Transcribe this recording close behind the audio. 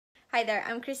Hi there,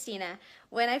 I'm Kristina.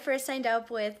 When I first signed up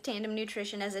with Tandem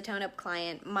Nutrition as a tone-up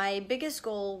client, my biggest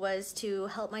goal was to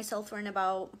help myself learn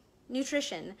about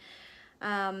nutrition.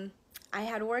 I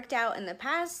had worked out in the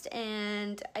past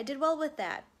and I did well with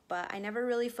that, but I never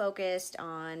really focused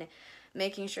on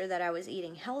making sure that I was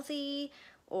eating healthy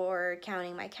or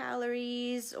counting my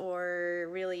calories, or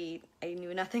really I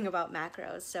knew nothing about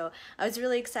macros. So I was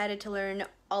really excited to learn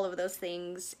all of those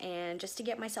things and just to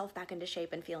get myself back into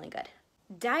shape and feeling good.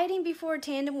 Dieting before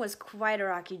Tandem was quite a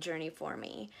rocky journey for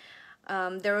me.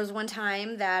 There was one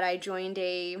time that I joined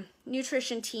a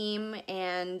nutrition team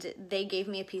and they gave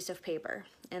me a piece of paper.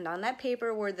 And on that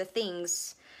paper were the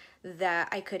things that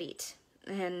I could eat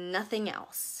and nothing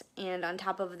else. And on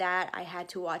top of that, I had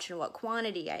to watch in what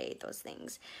quantity I ate those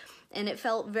things. And it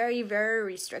felt very, very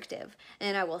restrictive.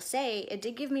 And I will say, it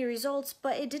did give me results,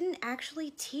 but it didn't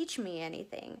actually teach me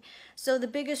anything. So the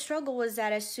biggest struggle was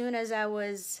that as soon as I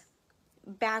was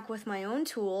back with my own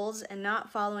tools and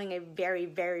not following a very,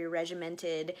 very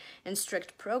regimented and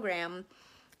strict program,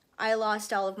 I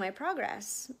lost all of my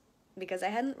progress because I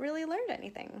hadn't really learned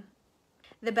anything.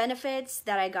 The benefits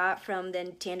that I got from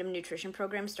the Tandem Nutrition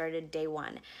program started day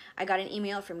one. I got an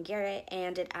email from Garrett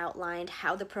and it outlined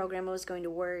how the program was going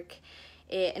to work.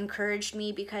 It encouraged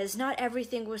me because not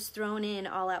everything was thrown in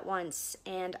all at once,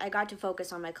 and I got to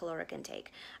focus on my caloric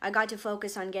intake. I got to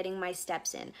focus on getting my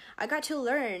steps in. I got to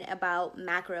learn about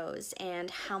macros and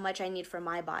how much I need for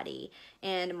my body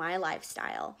and my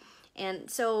lifestyle. And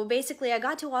so basically I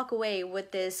got to walk away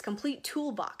with this complete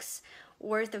toolbox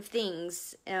worth of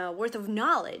things, worth of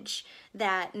knowledge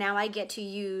that now I get to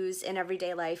use in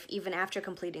everyday life even after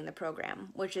completing the program,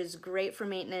 which is great for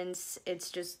maintenance.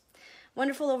 It's just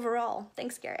wonderful overall.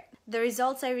 Thanks, Garrett. The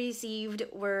results I received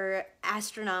were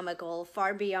astronomical,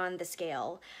 far beyond the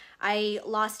scale. I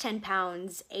lost 10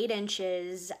 pounds, 8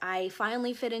 inches. I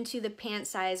finally fit into the pant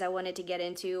size I wanted to get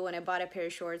into when I bought a pair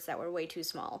of shorts that were way too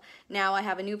small. Now I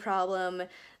have a new problem.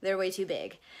 They're way too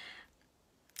big.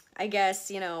 I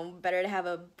guess, better to have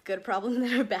a good problem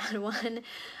than a bad one.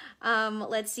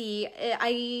 Let's see.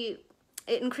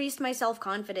 It increased my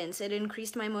self-confidence, it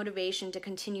increased my motivation to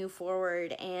continue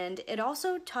forward, and it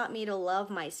also taught me to love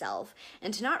myself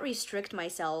and to not restrict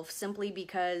myself simply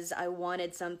because I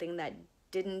wanted something that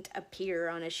didn't appear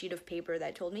on a sheet of paper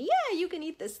that told me, yeah, you can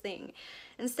eat this thing.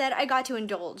 Instead, I got to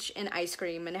indulge in ice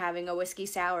cream and having a whiskey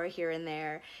sour here and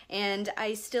there, and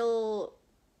I still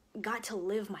got to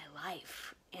live my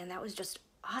life, and that was just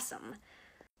awesome.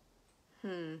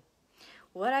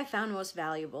 What I found most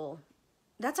valuable.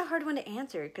 That's a hard one to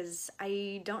answer because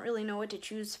I don't really know what to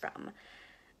choose from.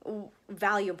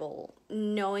 Valuable,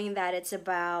 knowing that it's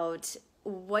about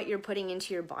what you're putting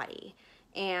into your body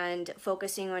and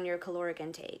focusing on your caloric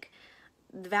intake.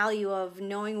 The value of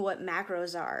knowing what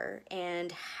macros are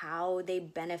and how they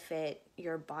benefit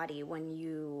your body when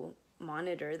you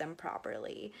monitor them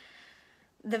properly.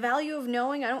 The value of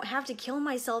knowing I don't have to kill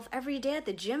myself every day at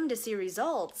the gym to see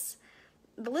results.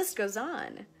 The list goes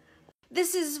on.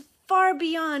 This is far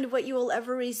beyond what you will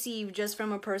ever receive just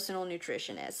from a personal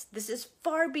nutritionist. This is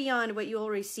far beyond what you will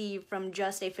receive from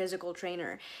just a physical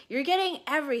trainer. You're getting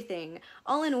everything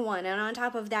all in one, and on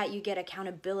top of that, you get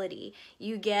accountability.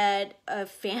 You get a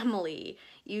family.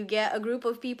 You get a group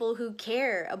of people who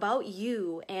care about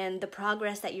you and the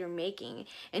progress that you're making,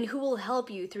 and who will help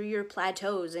you through your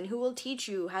plateaus, and who will teach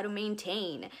you how to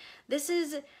maintain. This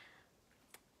is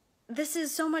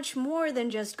so much more than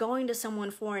just going to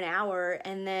someone for an hour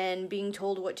and then being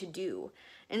told what to do.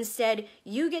 Instead,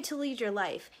 you get to lead your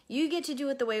life. You get to do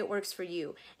it the way it works for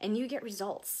you, and you get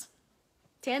results.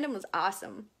 Tandem was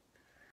awesome.